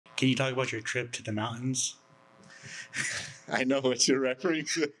Can you talk about your trip to the mountains? I know what you're referring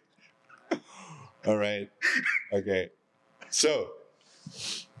to. All right. Okay. So,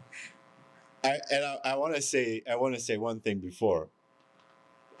 I want to say one thing before.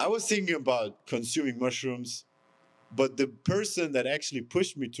 I was thinking about consuming mushrooms, but the person that actually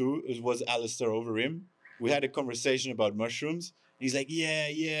pushed me to was Alistair Overeem. We had a conversation about mushrooms. He's like, yeah,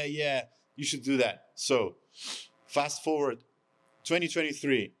 you should do that. So, fast forward,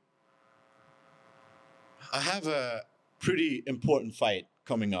 2023. I have a pretty important fight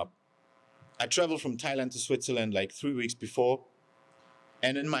coming up. I traveled from Thailand to Switzerland like 3 weeks before,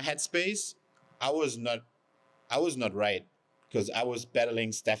 and in my headspace, I was not right because I was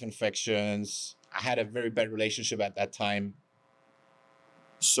battling staph infections. I had a very bad relationship at that time.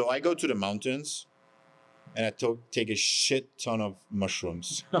 So I go to the mountains and I take a shit ton of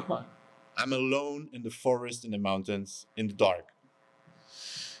mushrooms. I'm alone in the forest, in the mountains, in the dark.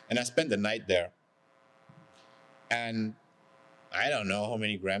 And I spent the night there. And I don't know how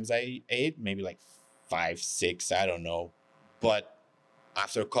many grams I ate, maybe like 5, 6, I don't know. But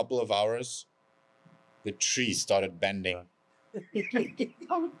after a couple of hours, the tree started bending.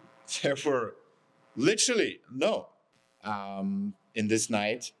 Therefore, literally, no. In this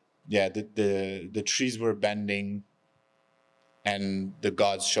night, yeah, the trees were bending and the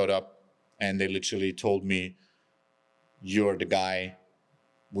gods showed up and they literally told me, you're the guy.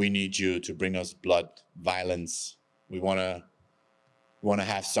 We need you to bring us blood, violence. We want to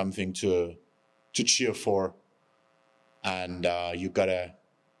have something to cheer for. And you got to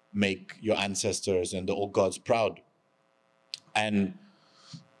make your ancestors and the old gods proud. And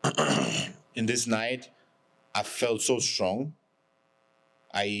in this night, I felt so strong.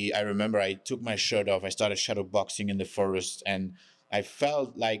 I remember I took my shirt off. I started shadow boxing in the forest, and I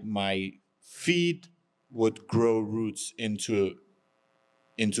felt like my feet would grow roots into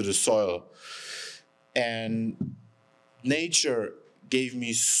the soil. And nature gave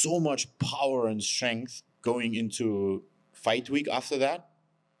me so much power and strength going into fight week after that.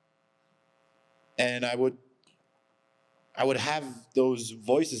 And I would have those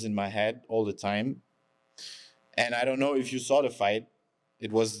voices in my head all the time. And I don't know if you saw the fight.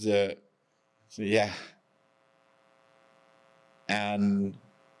 It was yeah. And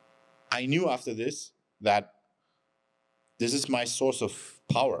I knew after this that this is my source of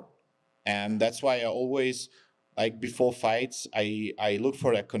power. And that's why I always, like before fights, I look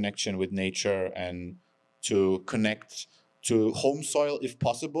for that connection with nature and to connect to home soil if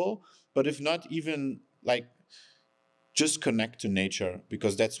possible. But if not, even like just connect to nature,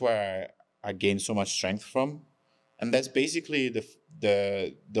 because that's where I gain so much strength from. And that's basically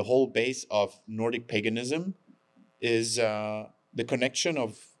the whole base of Nordic paganism is the connection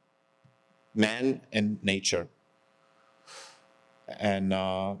of man and nature. And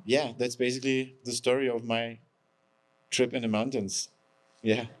yeah, that's basically the story of my trip in the mountains.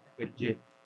 Yeah. Legit.